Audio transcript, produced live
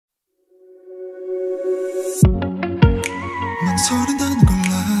서른다는 걸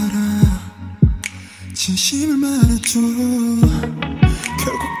알아. 진심을 말해줘.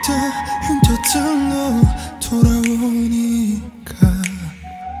 결국 다 흉터들로 돌아오니까.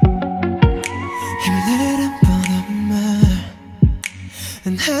 힘을 내란 뻔한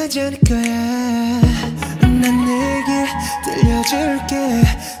말은 하지 않을 거야. 난 내게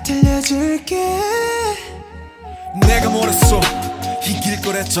들려줄게. 내가 뭐랬어? 이길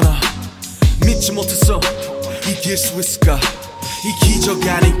거랬잖아. 믿지 못했어. 이길 수 있을까? 이 기적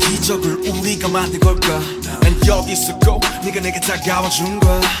아닌 기적을 우리가 만든 걸까? 난 여기 있었고 네가 내게 다가와준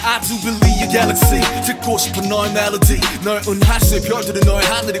거야. I do believe your galaxy. 듣고 싶은 너의 멜로디. 널 은하수의 별들은 너의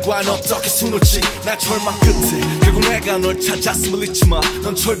하늘이 과연 어떻게 수놓지. 날 절망 끝에 결국 내가 널 찾았음을 잊지마.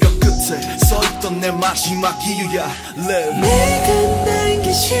 넌 절벽 끝에 서있던 내 마지막 이유야. Live. 내가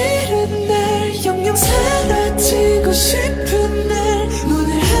날기 싫은 날, 영영 사라지고 싶은 날,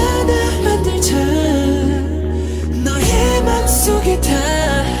 문을 하나 만들자. 너의 맘속에 다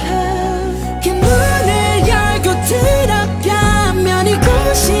그 문을 열고 들어가면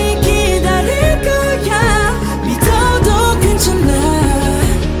이곳이 기다릴 거야. 믿어도 괜찮아.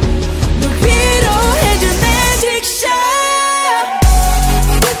 널 위로해줄 magic shot.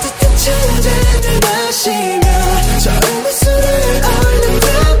 따뜻한 찬잔을 마시며 처음의 술을 얼른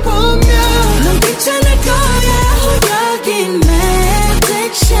타보며 넌 괜찮을 거야. 여기 magic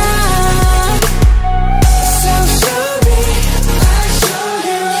shot. So show me, I'll show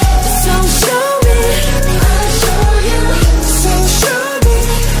you. So show me, I'll show you. So show me,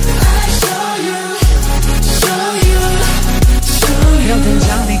 I'll show you. Show you, show you. 이런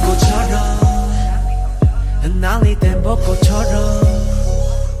장미꽃처럼 흩날릴 땐 벚꽃처럼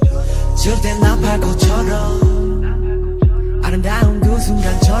질 땐 나팔꽃처럼 아름다운 그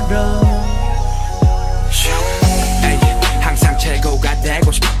순간처럼 항상 최고가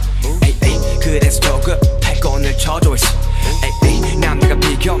되고 싶어. 그래서 조급해 오늘 저조 있어. 남들과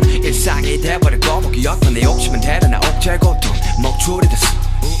비교는 일상이 돼버리고 목이었던 내 욕심은 대단한 억제고도 목줄이 됐어.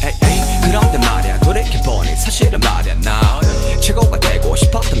 그런데 말야 돌이켜보니 사실은 말야 나 최고가 되고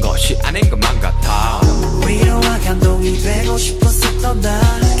싶었던 것이 아닌 것만 같아. 위로와 감동이 되고 싶었었던 나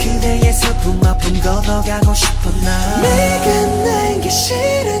그대의 슬픔 아픔 걷어가고 싶어 나. 내가 날기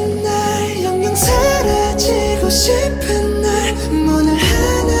싫은 날, 영영 사라지고 싶은 날, 문을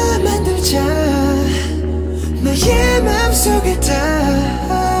하나 만들자. 너의 맘속에 다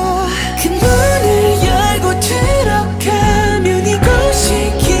그 문을 열고 들어가면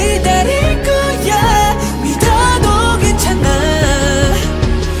이곳이 기다릴 거야. 믿어도 괜찮아.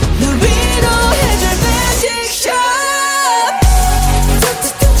 널 위로해줄 magic shot.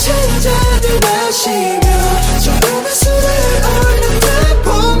 따뜻한 찬잔을 마시며 처음의 술을 얼른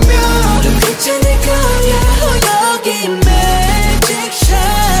타보며 넌 괜찮을 거야. 여기 magic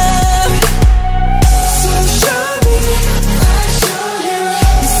shot. So show me, I'll show you.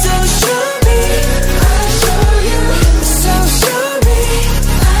 So show me, I'll show you. So show me,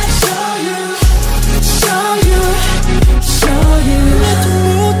 I'll show you. Show you, show you. 내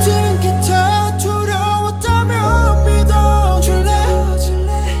모든 게 다 두려웠다면 믿어줄래.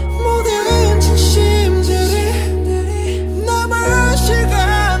 모든 진심들이 남은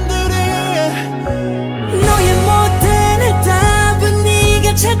시간들이 너의 모든 답은 네가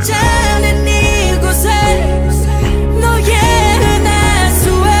찾아낸 이곳에. 너의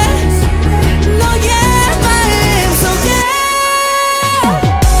은하수에 너의 마음속에.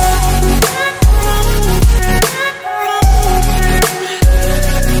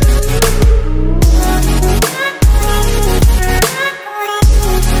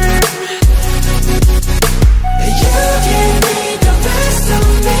 You give me the best of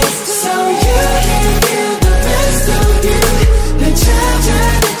me, so you give me the best of you. 날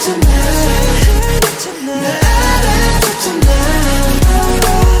찾아냈잖아. 날 알아줬잖아.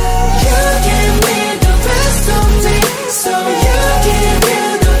 You give me the best of me, so you give me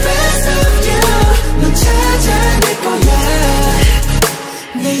the best of you. 넌 찾아낼 거야.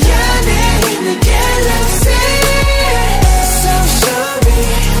 내 안에 있는 galaxy. So show me,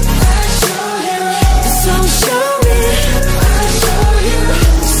 I'll show you. So show me, I'll show you.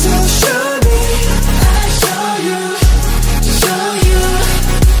 So show me, I'll show you. Show you,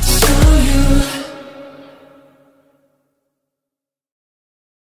 show you.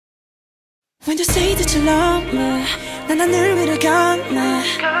 When you say that you love me, 난 하늘 위를 건네.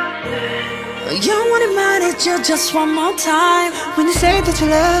 영원히 말해줘 just one more time. When you say that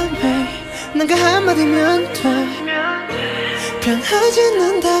you love me, 난 그 한마디면 돼. 변하진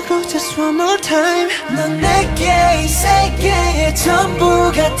않다고 just one more time. 넌 내게 이 세계의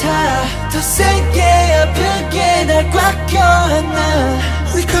전부 같아. 더 세게 아프게 날 꽉 껴안아.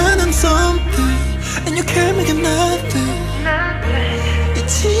 We got on something and you can't make it nothing.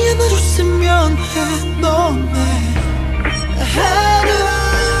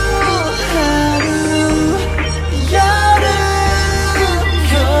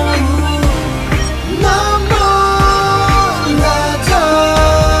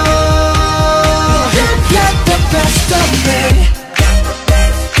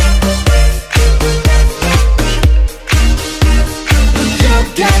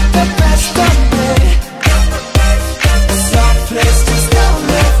 the best of me. So please just don't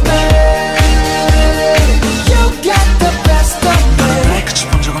leave me. You got the best of me. 나를 끝이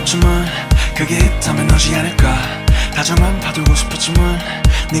본 적 없지만 그게 있다면 너지 않을까. 다정한 봐두고 싶었지만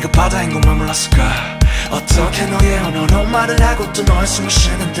네가 바다인 것만 몰랐을까. 어떻게 너의 언어로 말을 하고 또 너의 숨을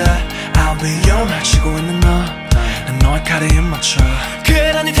쉬는데 I'll be your 말 치고 있는 너. 난 너의 칼에 입 맞춰.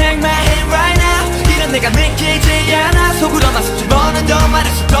 그러니 take my hand right now. 이런 내가 믿기지 않아. 속으로만 수천 번은 더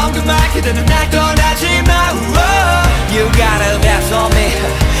말했었던 그 말 그대는 날 떠나지 마. You got a best on me.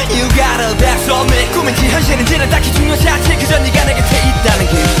 You got a best on me. 꿈인지 현실인지는 딱히 중요하지 않지. 그저 네가 내 곁에 있다는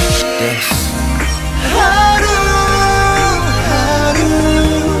게 yes. 하루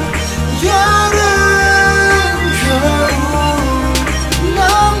여름 겨울 넌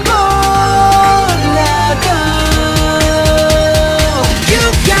몰라도 You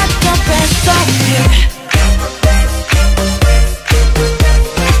got the best of me.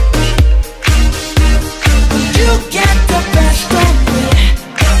 You got the best of me.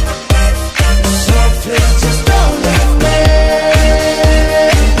 So please just don't leave me.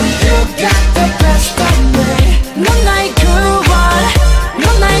 You got the best of me. 넌 나의 그월, 넌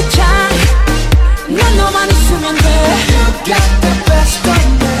나의 장, 난 너만 있으면 돼. You got the best of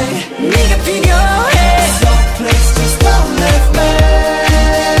me. 네가 필요해. So please just don't leave me.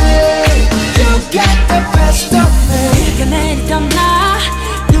 You got the best of me. 비가 내리던 나,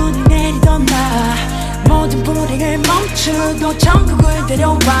 눈이 내리던 나, 모든 불행을 멈추고 천국을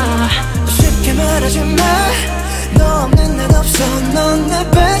데려와. 쉽게 말하지 마. 너 없는 난 없어. 넌 the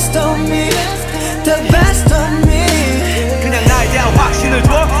best of me. The best of me. 그냥 나에 대한 확신을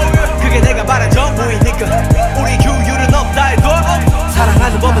줘. 그게 내가 말한 전부이니까. 우리 규율은 없다 해도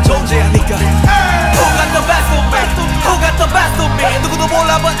사랑하는 법은 존재하니까. Who got the best of me? Who got the best of me? 누구도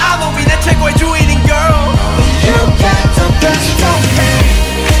몰라 but I know me. 내 최고의 주인인 girl. You got the best of me.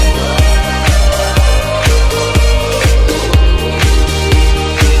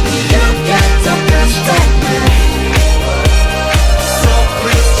 You got the best of me. So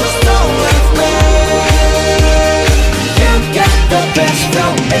please just don't leave me. You got the best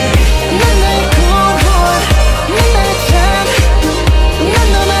of me. 난 나의 구원, 난 나의 참, 난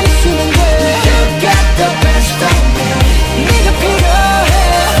너만 있으면 돼. You got the best of me. 네가 필요해.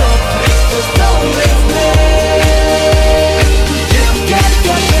 So please just don't leave me. You got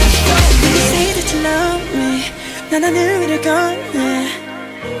the best of me. You say that you love me. 난 하늘을 건네.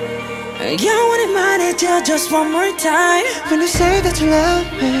 영원히 말해줘 just one more time. When you say that you love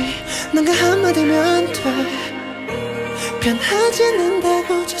me, 난 그 한마디면 돼. 변하지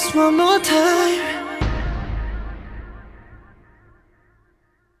않는다고 just one more time.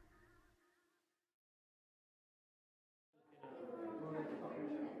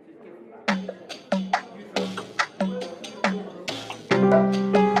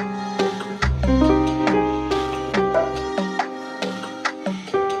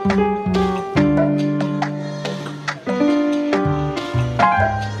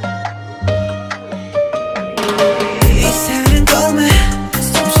 이상한 꿈에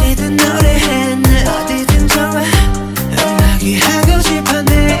숨쉬듯 노래해. 나 어디든 좋아. 음악이 하고 싶어.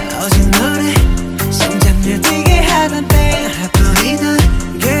 내 오직 노래. 심장을 뛰게 하던 때 하루이던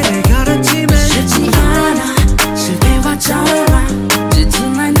길을 걸었지만 쉽지 않아. 실패와 절망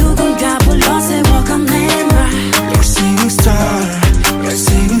짙은 날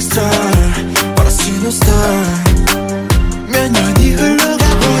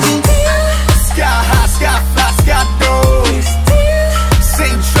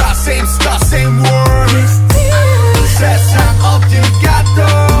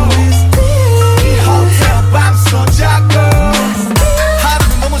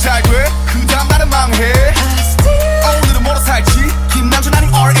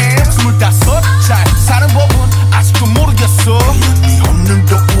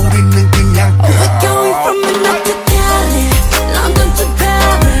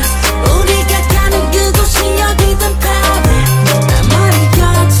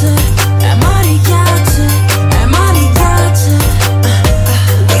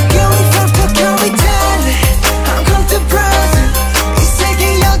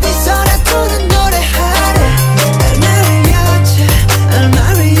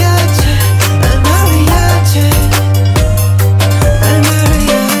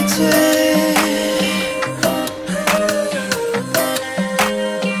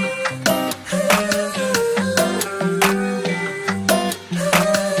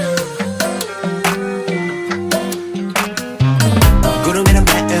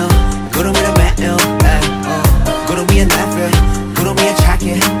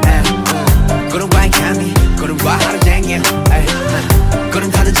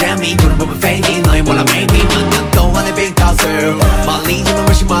fame 너희 몰라 maybe 만년 동안의 big hustle 말리지만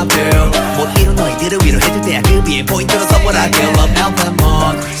훨씬 많들 못 이룬 너희들을 위로해줄 때야 그 위에 포인트로 선물할게 Love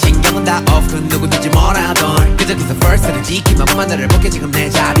Anpanman 신경은 다 off 그 누구든지 뭐라던 그저 그서 first를 지키면 만나를 볼게 지금 내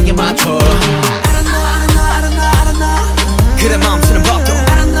자리에 맞춰 I don't know, I don't know, I don't know, I don't know 그래 멈추는 법도 I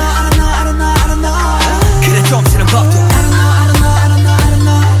don't know, I don't know, I don't know, I don't know 그래 좀 치는 법도 I don't know, I don't know, I don't know, I don't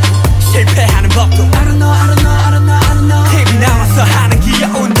know 실패하는 법도 I don't know, I don't know, I don't know, I don't know TV 나와서 하는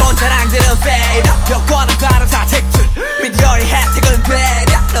귀여운 돈 자랑들은 fade 여권은 다른 사택들 미디어의 혜택은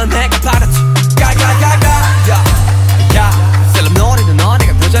배려 넌 내가 받았지 가가가가 야 셀럽 노래도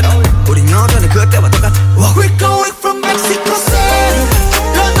너네가 부자로 우린 여전히 그때와 똑같아 We're going from Mexico City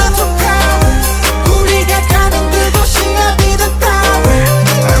London to Paris 우리가 가는 그곳이 어디든 power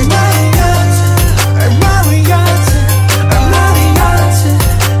I'm Marriott I'm Marriott I'm Marriott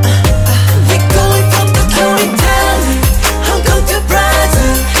We're going from Tokyo to Italy Hong Kong to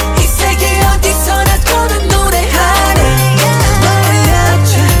Brazil 이 세계 어디서나 저는 노래하네 Marriott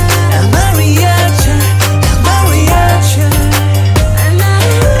I'm Marriott I'm Marriott I'm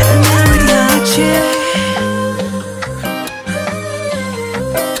Marriott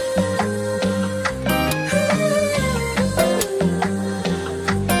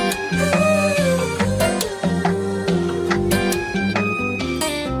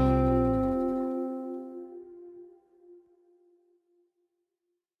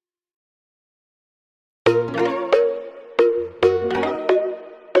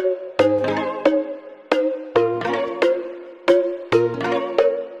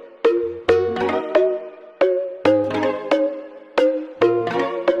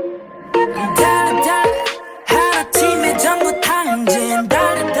하나팀에 전부 탕진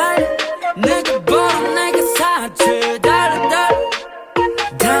달려 내가 벌어 내가 사지 달려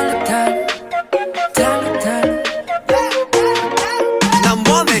난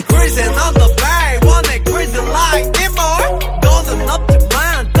원해 cruising on the bay 원해 cruising like more 너는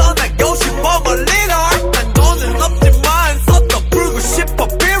없지만 떠나고 싶어 멀리 난 너는 없지만 서떠불고 싶어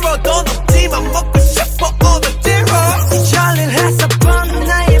비로 돈 없지만 먹고 싶어 all the zero 잘일 해서 버는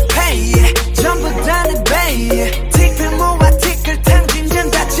나의 pay 전부 다 내 pay 티끌 모아 티끌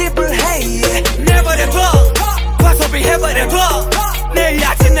탕진전 다 지불해 내버려둬 과소비해버려둬 내일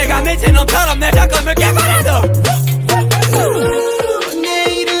아침 내가 미친 놈처럼 내 잠깐을 깨버려둬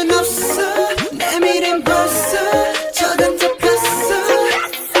내일은 없어 내밀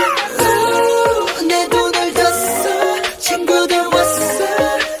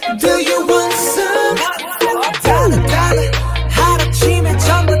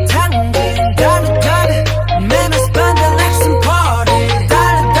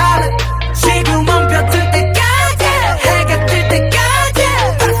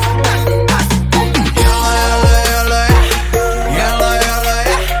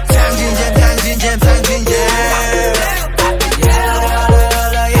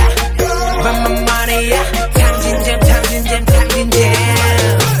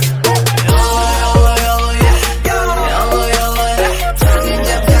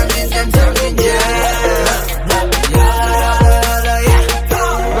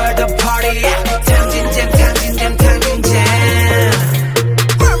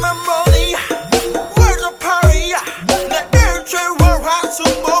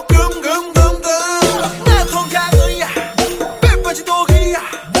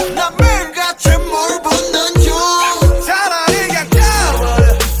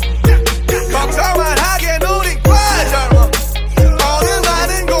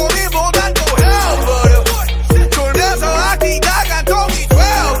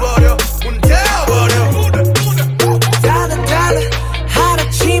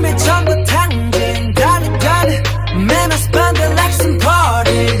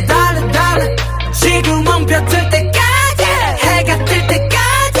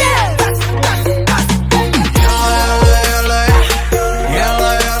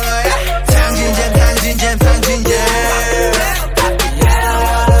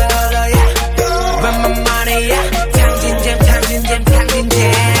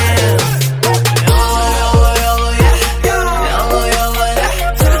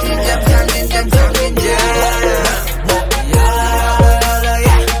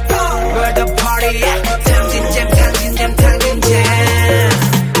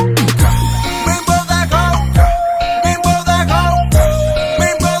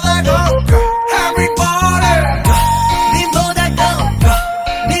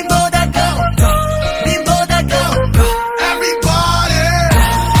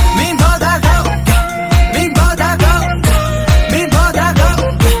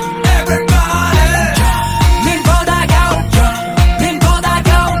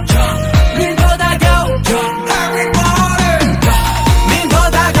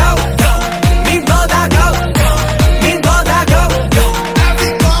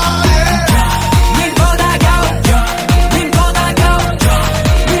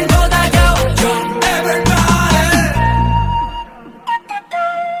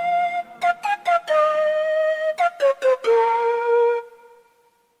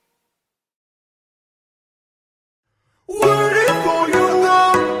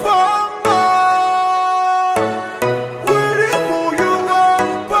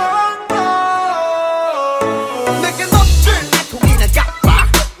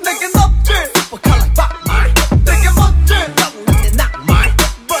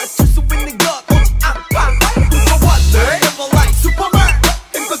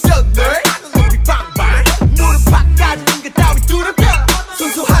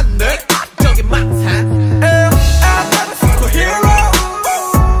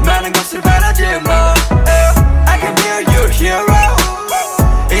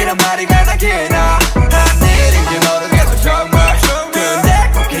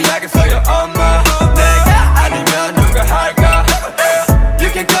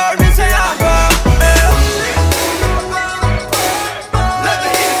그냥 걸 미세 한번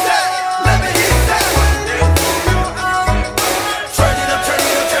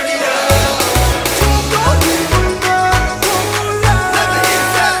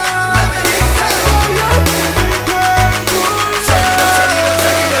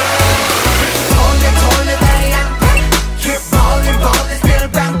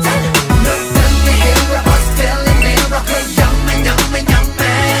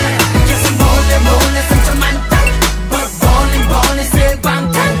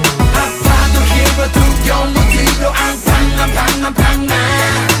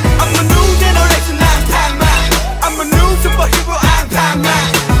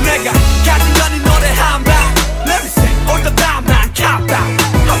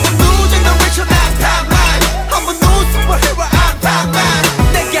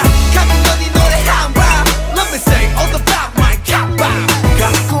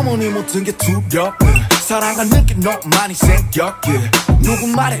모든 게 두렵 사랑하는 게 너무 많이 생겨 yeah. 누구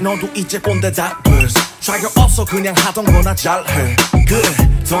말에 너도 이제 꼰대 다 돼 자격 없어 그냥 하던 거나 잘해 그래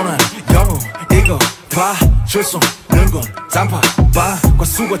더는 영웅 이거 봐줄 수 없는 건 단팥빵과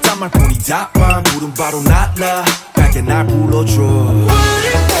수고했단 말뿐이다만 물은 바로 날라 밝게 날 불러줘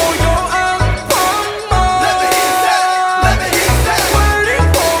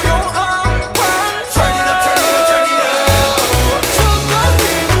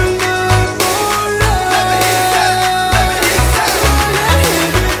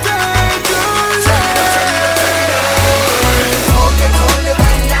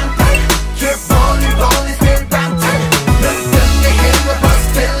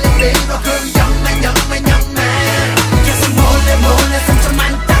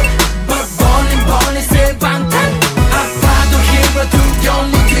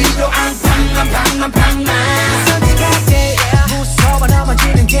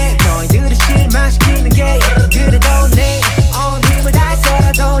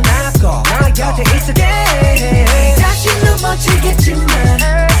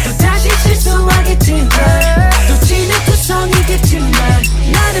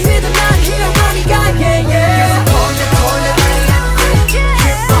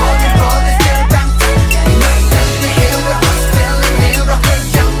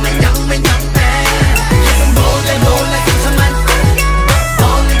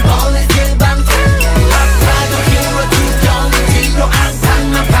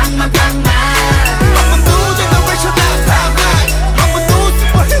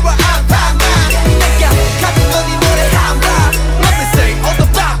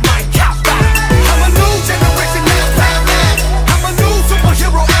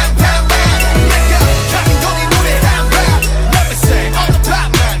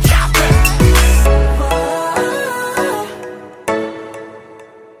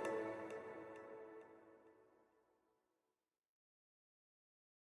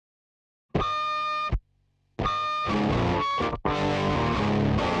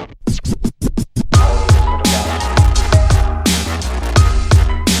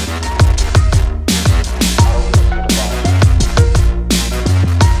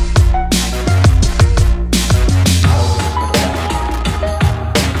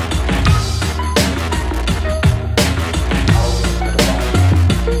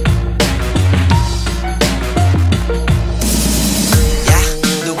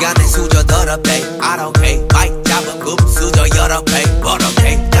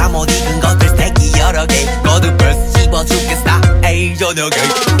저녁에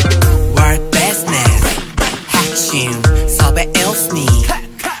World business 핵심 섭외 일스니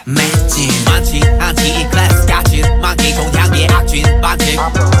매진 많지 않지 이 클래스 같은 많기 동향의 악진 반진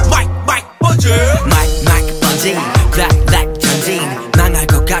마이크 번진 블랙 전진 망할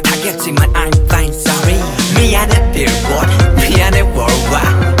것 같았겠지만 I'm fine sorry 미안해 billboard 미안해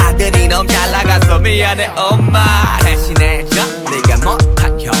worldwide 아들이 너무 잘 나가서 미안해 엄마 대신해줘 네가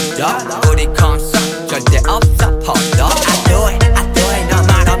못한 협조 우리 콘서트 절대 없어 hold I do it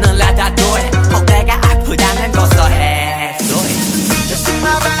너만 없는 날 다 do it 혹배가 아프다는 고소해 do it Just in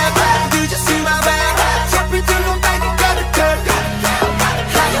my bag You just in my bag 잡힐 줄 놈들이 거를 turn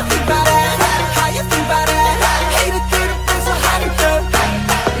How you feel about it How you feel about it Hate it good 앞에서 하는 듯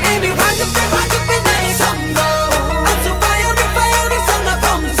이미 완벽해 나의 성공 I'm so fire 있었나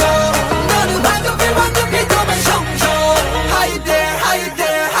평소 너는 완벽해 더만 성공 How you there How you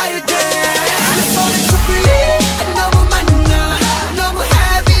there How you there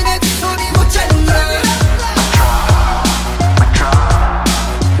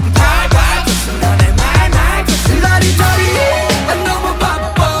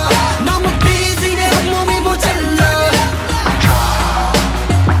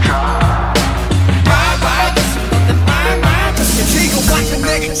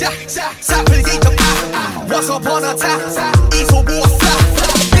번호 다이 소부어 싸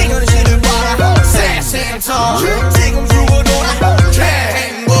네 현실을 봐라 새샘터 지금 죽어도나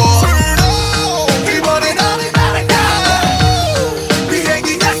행복 이번엔 어디 나를까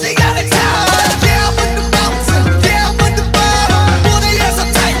비행기가 시간을 타 Yeah with the mountain Yeah with the bottom 무대에서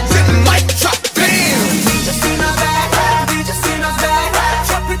타이틀 mic drop bam DJ see my back DJ see my back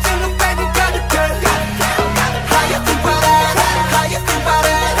잡힐 줄은 빼고 가득해 하얗은 바람 하얗은 바람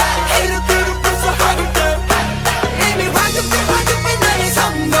이름들은 벌써 하늘들 이미 황금빛 나의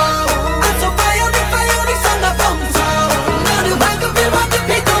성공 I'm so fire 선나 봉송 너는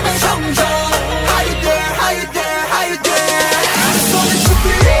황금빛 도면 성공 How you there how you there how you there 손에 춥이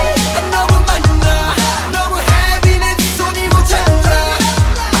너무 많나 너무 heavy 내 손이 못 잡아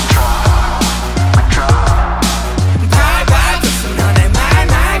밟아줬어 너네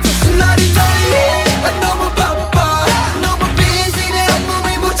말해줬어 날이 떨리 너무 바빠 너무 busy 내 몸이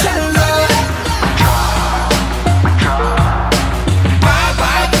못 잘라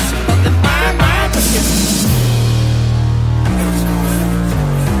밟아줬어 너네 말해줬어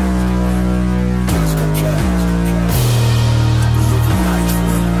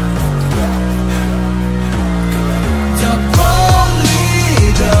더 볼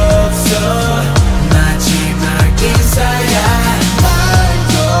일 없어 마지막 인사야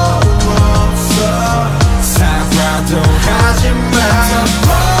말도 없어 사과도 하지마 더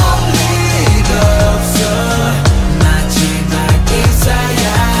볼 일 없어 마지막 인사야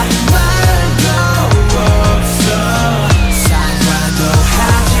말도 없어 사과도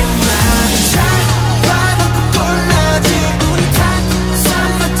하지마 사과도 콜라지 우리 다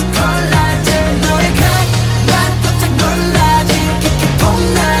같은 콜라지 너의 난 깜짝 놀라지 깊이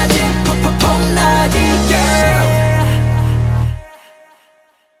폭나지 퍽퍽 폭나지 yeah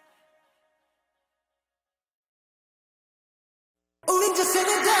우린 저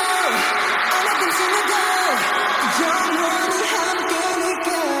세대다 하나쯤 세대다 영원히 함께니까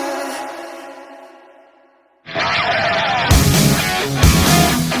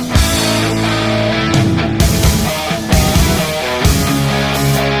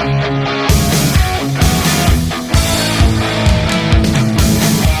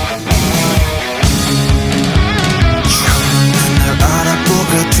날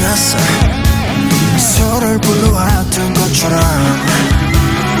알아보게 됐어 서로를 불러왔던 것처럼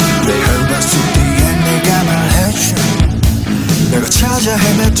내 혈관 속 뒤에 내가 말해줘 내가 찾아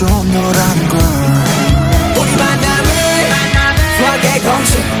헤매도 너라는 걸 우리 만남은 수학의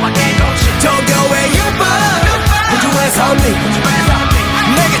공식 도교의 율법 우주의 섭리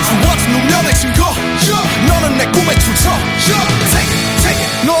내게 주어진 운명의 증거 너는 내 꿈의 출처 Take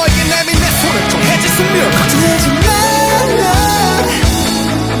it 너에게 내민 내 손을 정해진 숙명 걱정하지 말라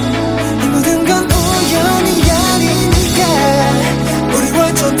이 모든 건 우연이 아니니까 우리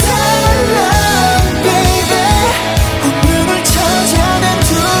완전 달라 baby 운명을 찾아낸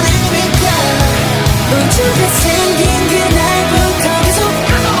둘이니까 우주가 생긴 그날부터 계속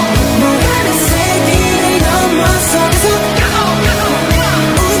뭐하는 세기를 넘어서 계속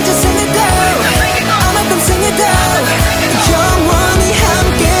우린 저 생에도 아마도 생에도 영원히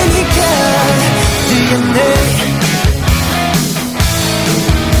함께니까 DNA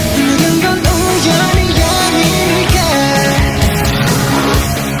이 모든 건 우연이 아니니까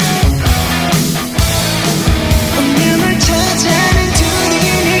운명을 찾아낸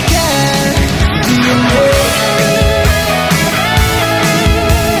둘이니까 DNA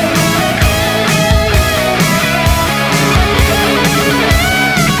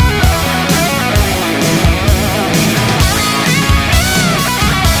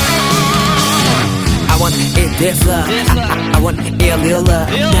I want it this love I want it real love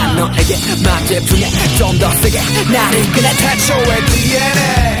난 너에게 맘대로냐 좀 더 세게 나를 그냥 태초의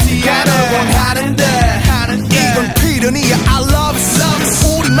네가 널 원하는데 이건 필연이야 I love it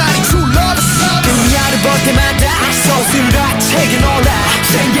우리만이 true love it 그녀를 볼 때마다 소스라치게 놀라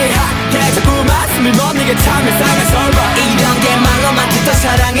신기하게 자꾸 말씀을 못 네게 참 일상에서 봐 이런 게 말로만 듣던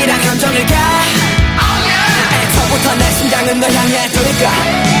사랑이란 감정일까 애초부터 내 심장은 널 향해 두니까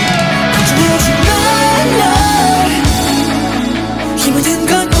걱정하지 말라 이 모든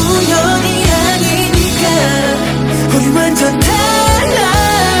건 우연이 아니니까 우리 완전 달라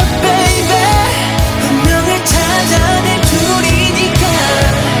baby 운명을 찾아낸 둘이니까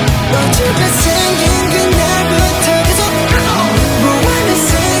우주가 생긴 그날부터 계속 무한한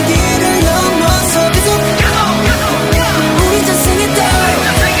세기를 넘어서 계속 우리 저 생에도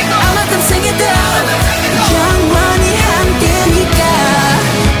아마도 생에도 영원히 함께니까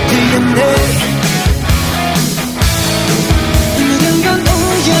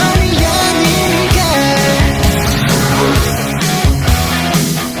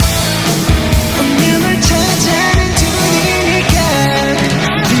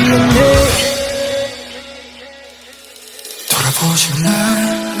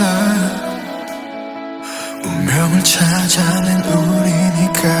찾아낸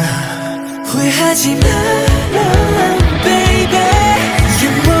우리니까 후회하지 마라 baby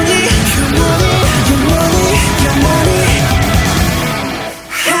Your money, your money, your money, your money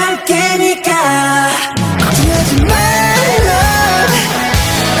함께니까 걱정하지 말라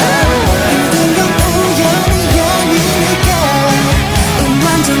모든 건 우연이 아니니까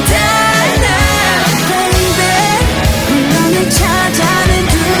완전 달라 baby 너를 찾아낸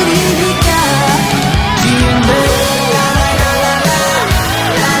둘이니까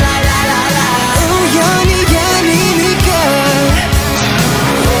우연이 아니니까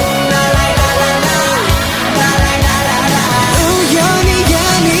우연이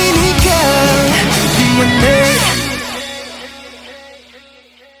아니니까 You and me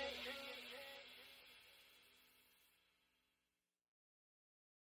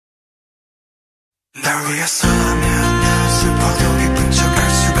날 위해서라면 난 슬퍼도 기쁜 척 할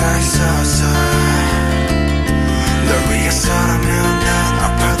수가 있었어 널 위해서라면 난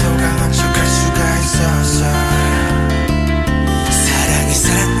아파도 강한 척 할 수가 있었어 사랑이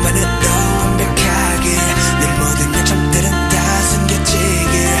사랑만으로 완벽하게 내 모든 약점들은 다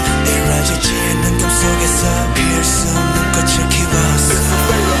숨겨지게 이루어지지 않는 꿈 속에서 피울 수 없는 꽃을 키웠어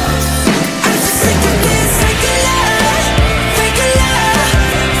I'm so sick of this fake love fake love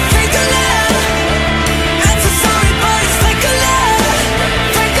fake love I'm so sorry but it's fake love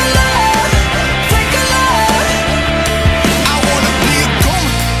fake love fake love I wanna be gone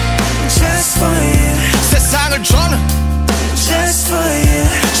just for you 세상을 저는 just for you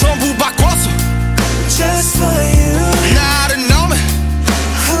전부 바꿔서 just for you 나를 너무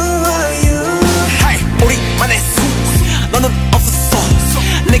Who are you Hey 우리만의 수 너는 없었어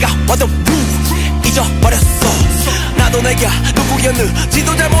내가 완전 잊어버렸어 나도 내가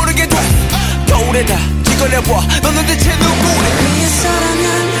누구였는지도 잘 모르게 돼 겨울에 다 짓걸려봐 너는 대체 누구래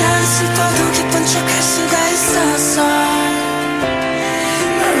위해서라면 난 슬퍼도 기쁜 척 할 수가 있었어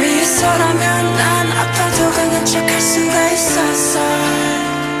널 위해서라면 난 아파도 강한 척 할 수가 있었어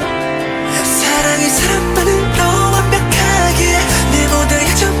사랑이 사람만으로 완벽하게 내 모든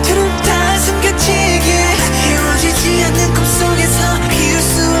약점들은 다 숨겨지게 이루어지지 않는 꿈속에서 피울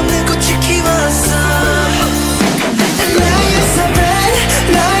수 없는 꽃을 키웠어 나였어 bad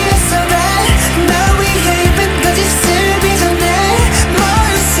나였어 bad 나 위해 입은 거짓을 빚어내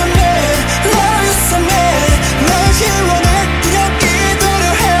너였어 mad 너였어 mad 널 지워내 여기도록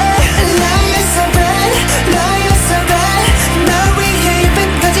해 나였어 bad 나였어 bad 나 위해 입은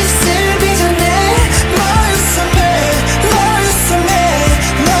거짓을 빚어내 너였어 mad 너였어 mad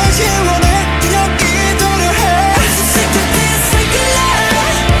널 지워내 여기도록 해 I'm so sick of this fake love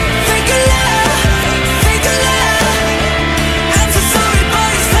fake love fake love I'm so sorry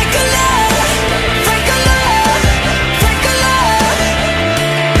but it's fake love fake love fake love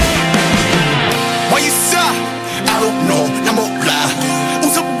Why you sad? I don't know 나 몰라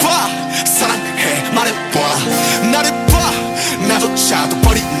웃어봐 사랑해 말해봐 나를 봐 나조차도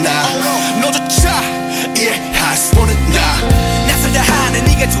버린 나 너조차 이해할 수 없는 나 낯설다 하네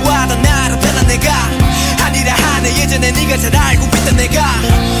네가 좋아하던 나로 변한 내가 아니라 하네 예전에 네가 잘 알고 있던 내가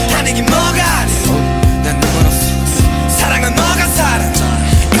하는 게 뭐가 난 너로서 사랑은 너가 사라져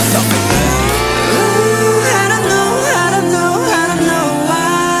It's so Ooh, I don't know, I don't know, I don't know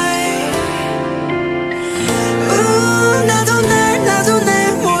why Ooh, 나도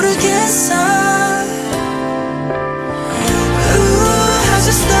날 모르겠어 Ooh, I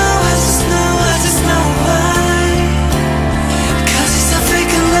just know, I just know, I just know why Cause it's a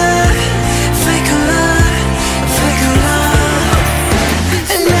fake love, fake love, fake love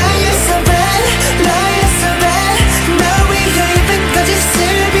나였어 bad, 나였어 bad 나 위해 입은 거짓을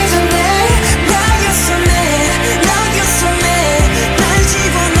빚어내 나였어 mad, 너였어 mad 날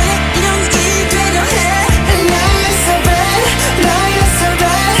집어내 영이 되려 해 나였어 bad, 나였어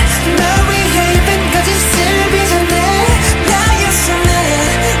bad 나 위해 입은 거짓을 빚어내 나였어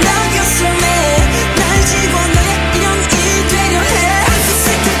mad, 너였어 mad 날 집어내 영이 되려 해 I'm so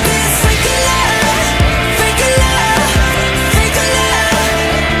sick of this fake love, fake love, fake love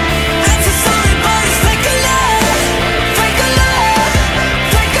I'm so sorry but it's fake love, fake love,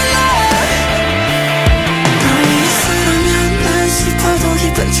 fake love 널 위해서라면 난 슬퍼도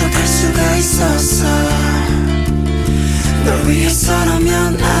기쁜 척 할 수가 있었어 널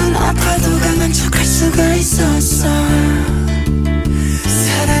위해서라면 난 아파도 강한 척 할 수가 있었어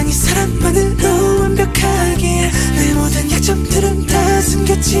사랑이 사람만으로 완벽하게 내 모든 약점들은 다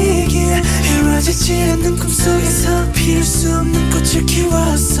숨겨지게 이루어지지 않는 꿈속에서 피울 수 없는 꽃을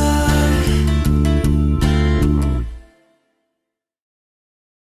키웠어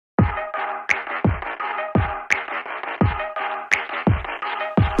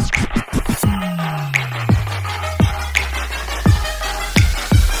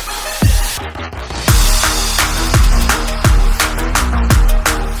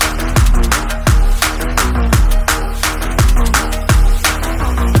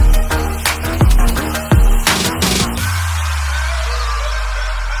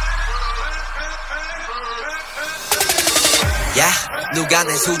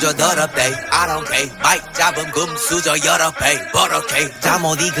시간에 수저 더럽대 I don't care 마이크 잡은 금수저 여러 배 버럭해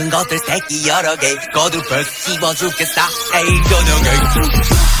잠못 익은 것들 새끼 여러 개 거두벌 씹어 죽겠다 에이 저녁에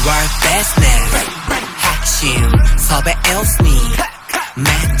World best man 핵심 섭외 els니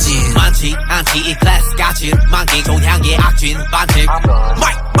맷진 많지 않지 이 클래스 가진 만기 종향의 악진 반칙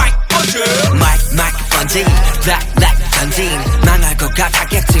마이크 번진 블랙 전진 망할 것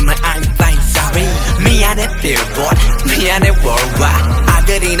같았겠지만 I'm fine sorry 미안해 billboard 미안해 worldwide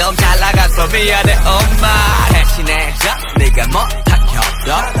아들이 너무 잘 나가서 미안해 엄마 대신해줘 네가 못한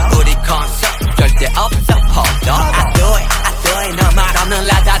협력 우리 콘서트 절대 없어 포도 I do it 너 말 없는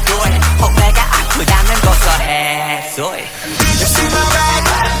라다 do it 후회가 아프다면 고소해 so it Did you see my bag?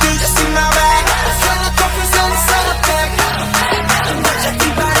 Did you see my bag? Son of coffee, son of bag. What you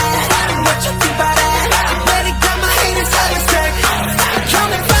think about that? What you think about that? I better got my haters out of sight.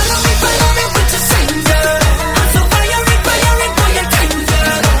 Come and follow me with your singer. I'm so fiery for your danger.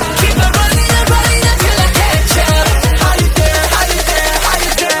 Keep on running until I catch up. How you there? How you there? How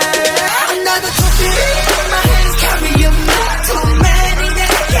you there? Another trophy in my hands, carry a too many that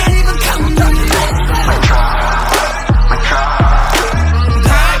I can't even count them. My car.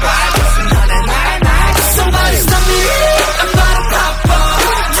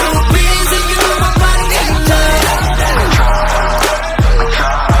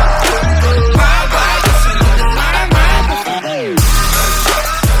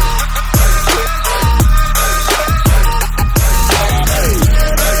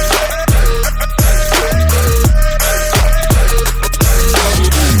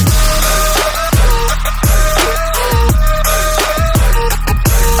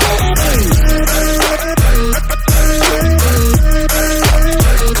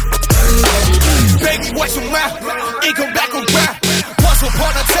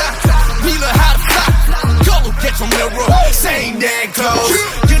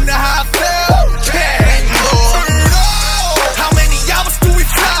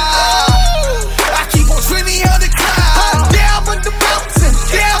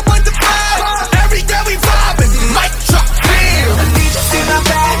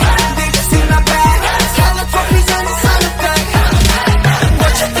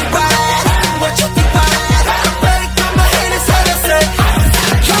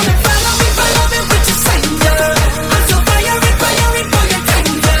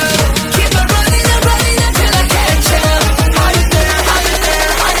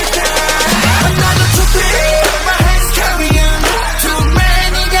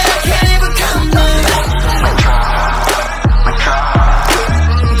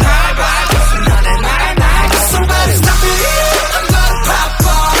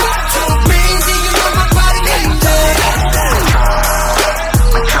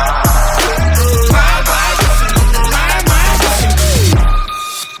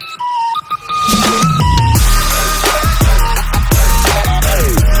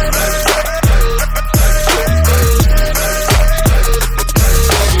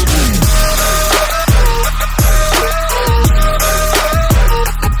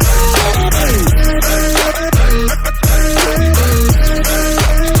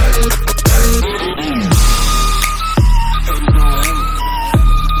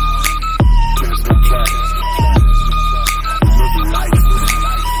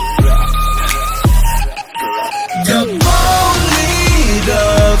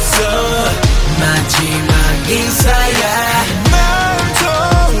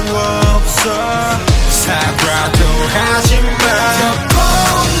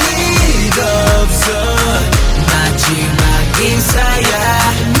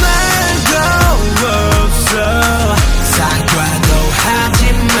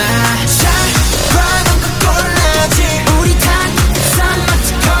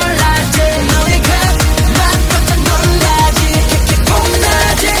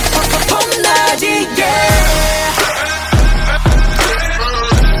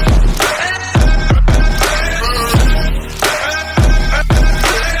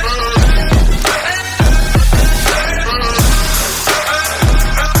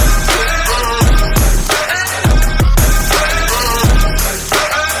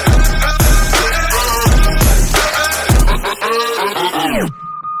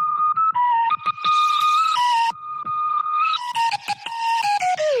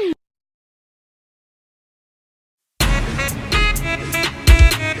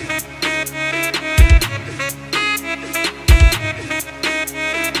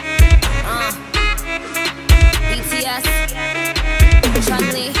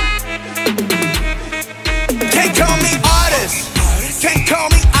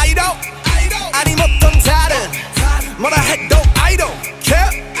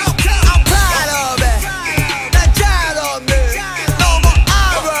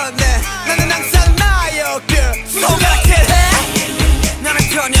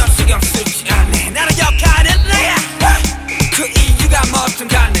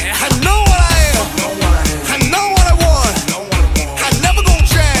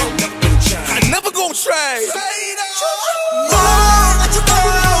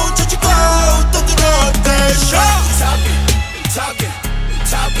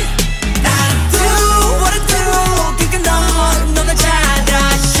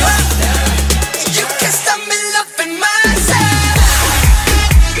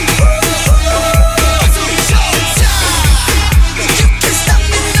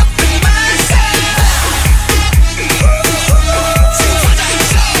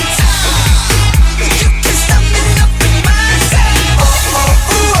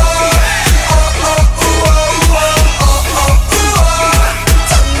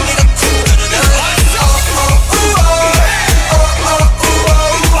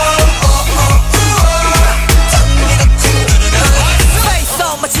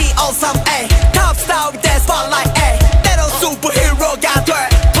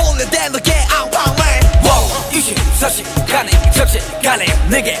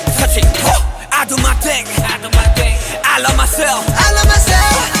 내게 touching I do my thing I love myself I love myself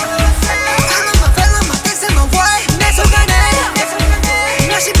I love my fellow my things and my world 내 손 안에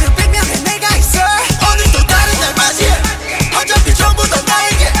몇십 명 백명의 내가 있어 오늘도 다른 날 맞이해 어차피 전부 다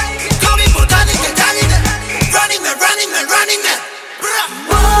나에게 고민보다는 게 달리네 Running man running man running man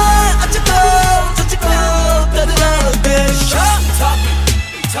뭘 어쩌고 저쩌고 떠들어도 돼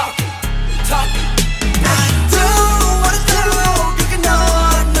Talking I do what I do 그게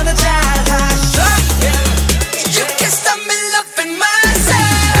너나 잘 하셔 You can't stop me loving myself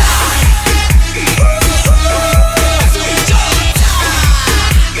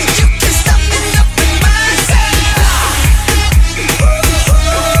You can't stop me loving myself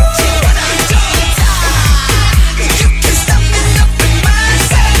See what I do You can't stop me loving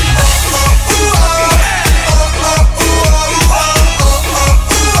myself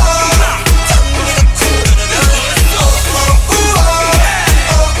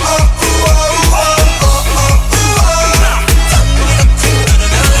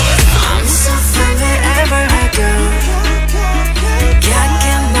I'm so fine wherever I go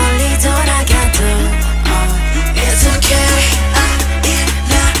가끔 멀리 돌아가도 It's okay I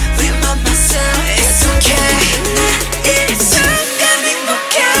love myself It's okay It's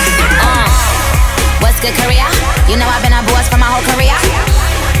okay What's good, Korea? You know I've been a boss for my whole career.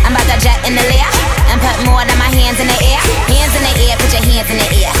 I'm about to jet in the lair and put more than my hands in the air. Hands in the air, put your hands in the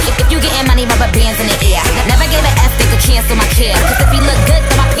air. If you getting money, rubber bands in the air. Never gave an F, they could cancel my care. Cause if you look good,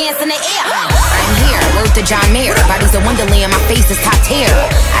 throw my pants in the air. I'm here, word to John Mayer. Bodies of Wonderland, my face is top tier.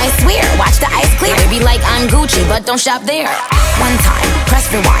 I swear, watch the ice clear. They be like I'm Gucci, but don't shop there. One time,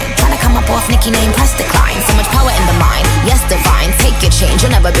 press rewind. Tryna come up off Nicki name, press decline. So much power in the mind, yes divine. Take your change,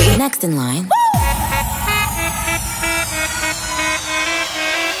 you'll never be next in line.